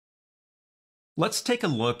Let's take a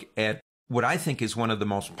look at what I think is one of the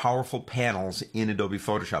most powerful panels in Adobe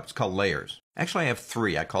Photoshop. It's called Layers. Actually, I have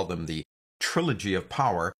three. I call them the Trilogy of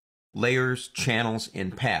Power: Layers, Channels,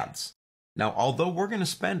 and Paths. Now, although we're going to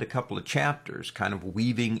spend a couple of chapters kind of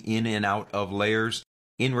weaving in and out of layers,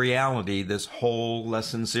 in reality, this whole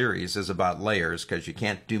lesson series is about layers because you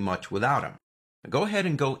can't do much without them. Now, go ahead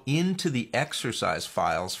and go into the exercise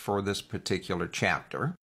files for this particular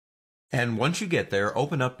chapter. And once you get there,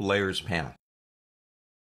 open up Layers panel.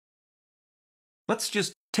 Let's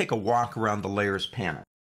just take a walk around the Layers panel.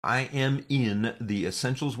 I am in the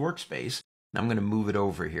Essentials workspace. I'm going to move it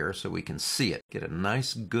over here so we can see it. Get a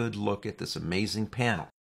nice good look at this amazing panel.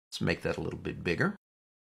 Let's make that a little bit bigger.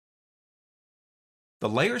 The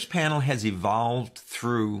Layers panel has evolved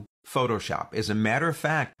through Photoshop. As a matter of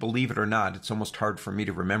fact, believe it or not, it's almost hard for me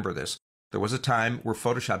to remember this. There was a time where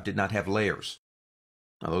Photoshop did not have layers.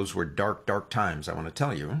 Now, those were dark, dark times, I want to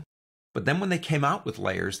tell you. But then when they came out with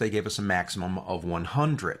layers, they gave us a maximum of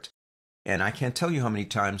 100. And I can't tell you how many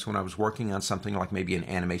times when I was working on something like maybe an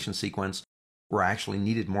animation sequence where I actually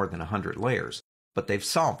needed more than 100 layers. But they've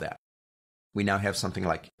solved that. We now have something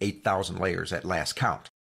like 8,000 layers at last count.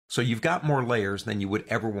 So you've got more layers than you would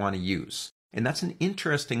ever want to use. And that's an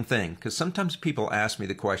interesting thing, because sometimes people ask me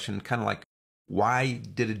the question, kind of like, why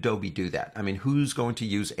did Adobe do that? I mean, who's going to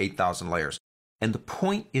use 8,000 layers? And the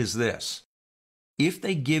point is this. If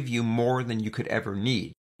they give you more than you could ever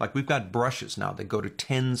need, like we've got brushes now that go to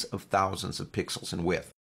tens of thousands of pixels in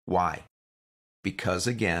width. Why? Because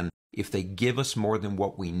again, if they give us more than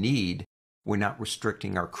what we need, we're not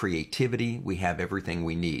restricting our creativity. We have everything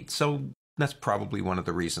we need. So that's probably one of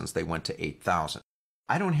the reasons they went to 8,000.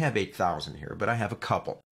 I don't have 8,000 here, but I have a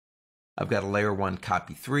couple. I've got a layer 1,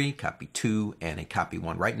 copy 3, copy 2, and a copy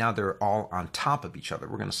 1. Right now, they're all on top of each other.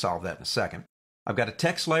 We're going to solve that in a second. I've got a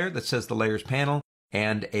text layer that says the Layers panel,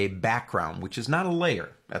 and a background, which is not a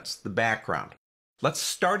layer. That's the background. Let's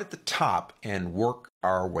start at the top and work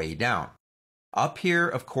our way down. Up here,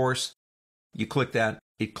 of course, you click that,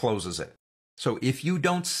 it closes it. So if you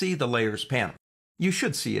don't see the Layers panel, you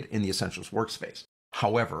should see it in the Essentials workspace.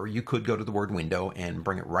 However, you could go to the word window and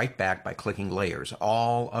bring it right back by clicking Layers.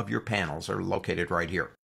 All of your panels are located right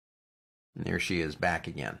here. And there she is back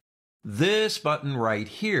again. This button right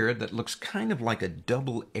here that looks kind of like a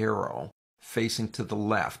double arrow facing to the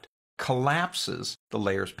left collapses the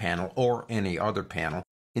Layers panel or any other panel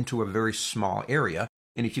into a very small area.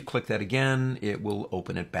 And if you click that again, it will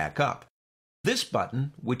open it back up. This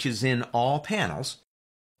button, which is in all panels,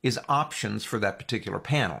 is options for that particular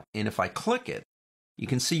panel. And if I click it, you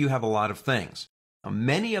can see you have a lot of things. Now,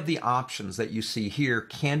 many of the options that you see here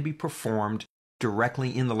can be performed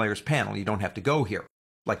directly in the Layers panel. You don't have to go here,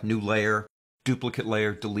 like new layer, duplicate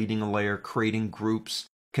layer, deleting a layer, creating groups,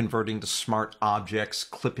 converting to smart objects,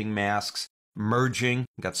 clipping masks, merging.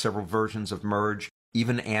 We've got several versions of merge,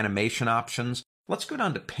 even animation options. Let's go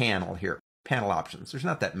down to panel here, panel options. There's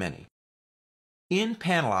not that many. In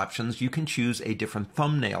panel options, you can choose a different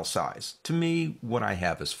thumbnail size. To me, what I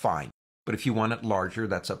have is fine. But if you want it larger,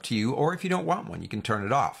 that's up to you. Or if you don't want one, you can turn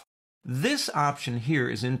it off. This option here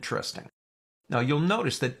is interesting. Now, you'll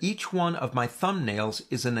notice that each one of my thumbnails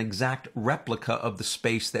is an exact replica of the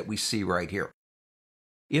space that we see right here.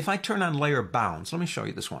 If I turn on layer bounds, let me show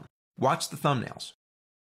you this one. Watch the thumbnails.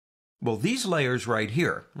 Well, these layers right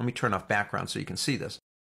here, let me turn off background so you can see this.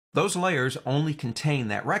 Those layers only contain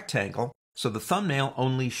that rectangle, so the thumbnail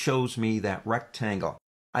only shows me that rectangle.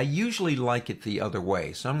 I usually like it the other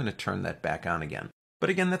way, so I'm going to turn that back on again. But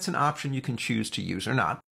again, that's an option you can choose to use or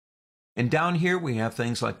not. And down here, we have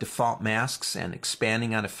things like default masks and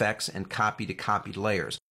expanding on effects and copy to copy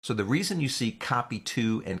layers. So the reason you see copy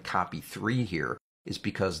 2 and copy 3 here is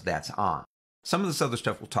because that's on. Some of this other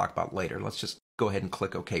stuff we'll talk about later. Let's just go ahead and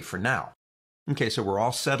click OK for now. Okay, so we're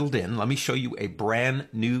all settled in. Let me show you a brand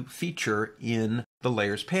new feature in the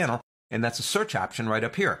Layers panel, and that's a search option right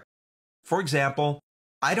up here. For example,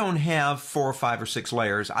 I don't have 4 or 5 or 6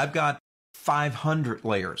 layers. I've got 500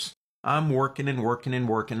 layers. I'm working and working and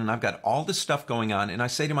working, and I've got all this stuff going on, and I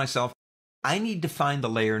say to myself, I need to find the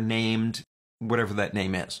layer named whatever that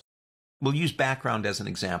name is. We'll use background as an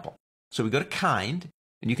example. So we go to kind,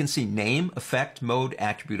 and you can see name, effect, mode,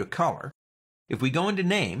 attribute, or color. If we go into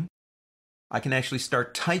name, I can actually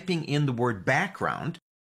start typing in the word background,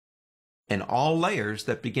 and all layers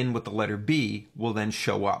that begin with the letter B will then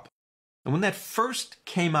show up. And when that first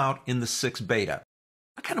came out in the 6 beta,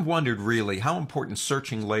 I kind of wondered really how important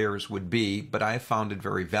searching layers would be, but I found it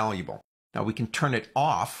very valuable. Now we can turn it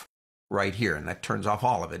off right here, and that turns off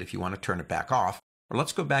all of it if you want to turn it back off. Or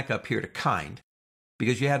let's go back up here to kind,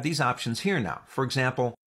 because you have these options here now. For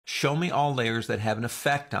example, show me all layers that have an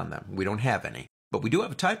effect on them. We don't have any. but we do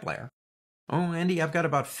have a type layer. Oh, Andy, I've got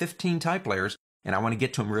about 15 type layers, and I want to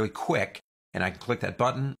get to them really quick, and I can click that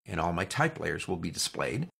button, and all my type layers will be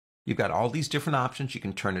displayed. You've got all these different options. You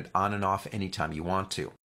can turn it on and off anytime you want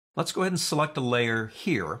to. Let's go ahead and select a layer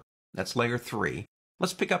here. That's layer 3.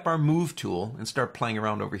 Let's pick up our Move tool and start playing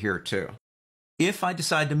around over here too. If I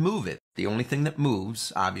decide to move it, the only thing that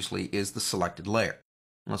moves, obviously, is the selected layer.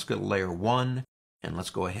 Let's go to layer 1, and let's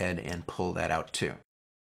go ahead and pull that out too.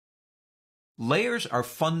 Layers are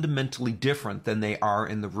fundamentally different than they are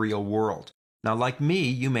in the real world. Now, like me,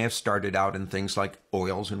 you may have started out in things like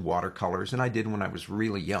oils and watercolors, and I did when I was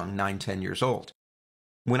really young, 9, 10 years old.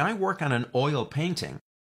 When I work on an oil painting,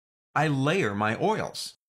 I layer my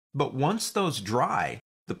oils. But once those dry,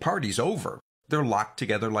 the party's over. They're locked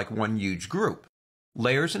together like one huge group.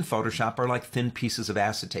 Layers in Photoshop are like thin pieces of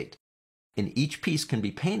acetate. And each piece can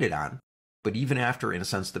be painted on, but even after, in a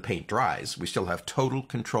sense, the paint dries, we still have total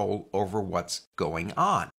control over what's going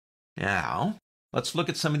on. Now, let's look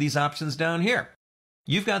at some of these options down here.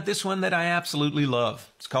 You've got this one that I absolutely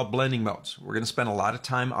love. It's called blending modes. We're going to spend a lot of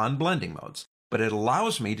time on blending modes, but it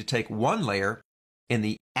allows me to take one layer and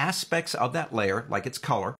the aspects of that layer, like its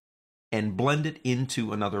color, and blend it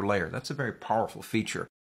into another layer. That's a very powerful feature.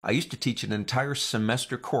 I used to teach an entire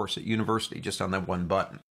semester course at university just on that one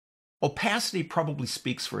button. Opacity probably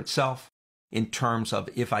speaks for itself in terms of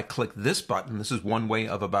if I click this button, this is one way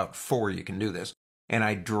of about 4 you can do this, and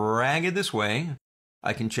I drag it this way,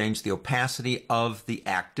 I can change the opacity of the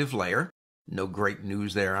active layer. No great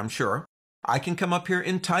news there, I'm sure. I can come up here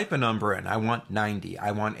and type a number in. I want 90,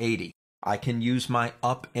 I want 80. I can use my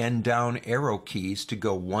up and down arrow keys to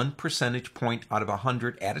go 1 percentage point out of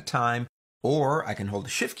 100 at a time, or I can hold the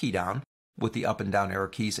Shift key down with the up and down arrow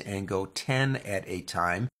keys and go 10 at a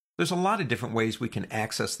time. There's a lot of different ways we can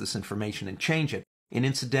access this information and change it. And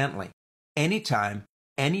incidentally, anytime,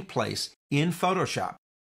 any place in Photoshop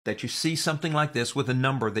that you see something like this with a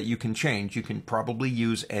number that you can change, you can probably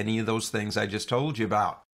use any of those things I just told you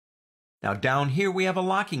about. Now down here we have a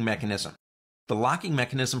locking mechanism. The locking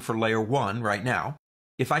mechanism for layer 1 right now,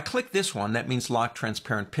 if I click this one, that means lock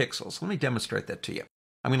transparent pixels. Let me demonstrate that to you.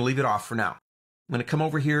 I'm going to leave it off for now. I'm going to come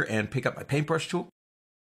over here and pick up my paintbrush tool,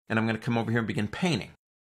 and I'm going to come over here and begin painting.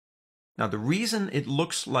 Now the reason it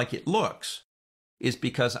looks like it looks is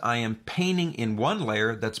because I am painting in one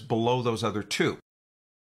layer that's below those other two.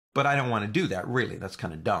 But I don't want to do that, really. That's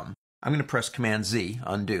kind of dumb. I'm going to press Command-Z,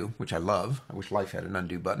 undo, which I love. I wish life had an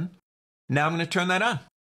undo button. Now I'm going to turn that on.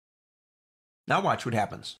 Now watch what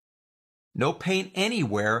happens. No paint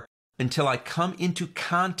anywhere until I come into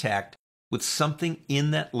contact with something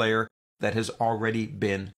in that layer that has already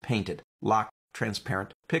been painted. Lock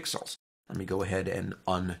transparent pixels. Let me go ahead and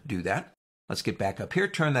undo that. Let's get back up here,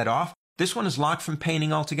 turn that off. This one is locked from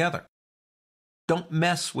painting altogether. Don't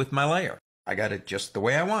mess with my layer. I got it just the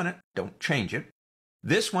way I want it. Don't change it.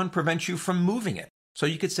 This one prevents you from moving it. So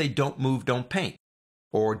you could say don't move, don't paint.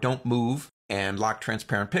 Or don't move and lock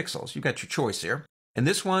transparent pixels. You got your choice here. And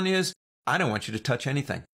this one is, I don't want you to touch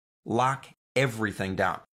anything. Lock everything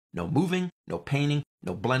down. No moving, no painting,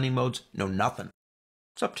 no blending modes, no nothing.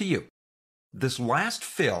 It's up to you. This last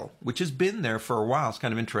fill, which has been there for a while, is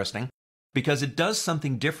kind of interesting because it does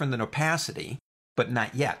something different than opacity, but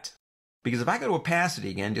not yet. Because if I go to opacity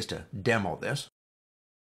again, just to demo this,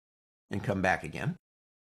 and come back again,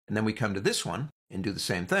 and then we come to this one and do the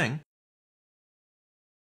same thing,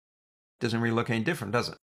 doesn't really look any different, does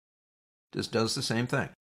it? Just does the same thing.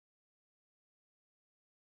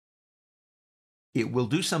 It will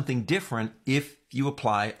do something different if you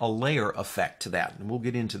apply a layer effect to that, and we'll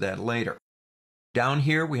get into that later. Down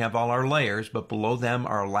here we have all our layers, but below them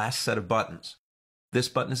are our last set of buttons. This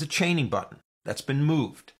button is a chaining button. That's been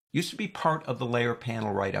moved. Used to be part of the layer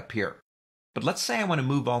panel right up here. But let's say I want to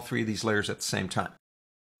move all 3 of these layers at the same time.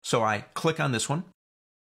 So I click on this one,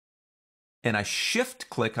 and I shift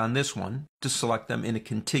click on this one to select them in a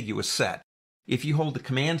contiguous set. If you hold the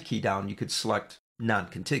Command key down, you could select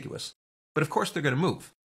non-contiguous. But of course they're going to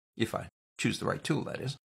move, if I choose the right tool, that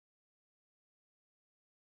is.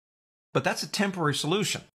 But that's a temporary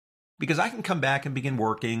solution, because I can come back and begin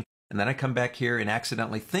working, and then I come back here and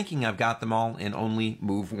accidentally thinking I've got them all and only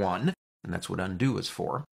move one, and that's what undo is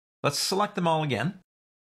for. Let's select them all again,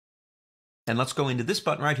 and let's go into this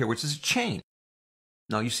button right here, which is a chain.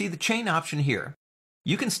 Now you see the chain option here.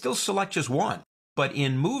 You can still select just one, but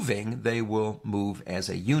in moving, they will move as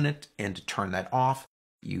a unit, and to turn that off,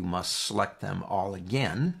 you must select them all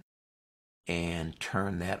again and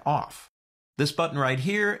turn that off. This button right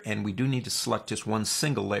here, and we do need to select just one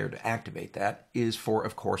single layer to activate that, is for,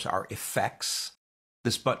 of course, our effects.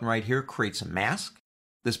 This button right here creates a mask.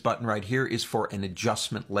 This button right here is for an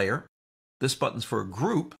adjustment layer. This button's for a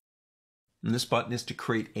group, and this button is to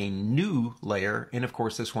create a new layer, and of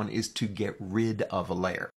course this one is to get rid of a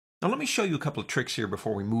layer. Now let me show you a couple of tricks here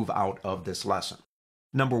before we move out of this lesson.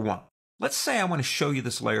 Number one, let's say I want to show you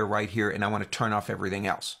this layer right here and I want to turn off everything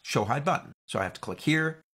else. Show hide button. So I have to click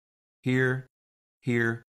here, here,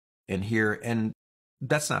 here, and here, and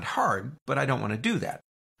that's not hard, but I don't want to do that.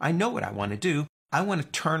 I know what I want to do. I want to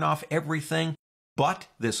turn off everything but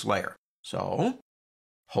this layer. So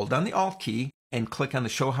hold down the Alt key and click on the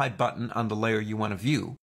Show Hide button on the layer you want to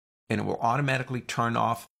view, and it will automatically turn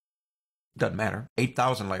off, doesn't matter,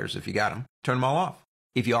 8,000 layers if you got them, turn them all off.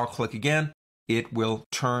 If you alt click again, it will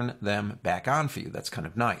turn them back on for you. That's kind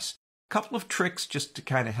of nice. A couple of tricks just to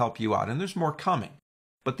kind of help you out, and there's more coming.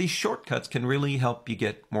 But these shortcuts can really help you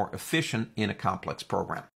get more efficient in a complex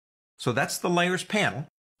program. So that's the Layers panel.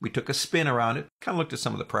 We took a spin around it, kind of looked at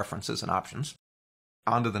some of the preferences and options.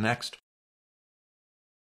 On to the next.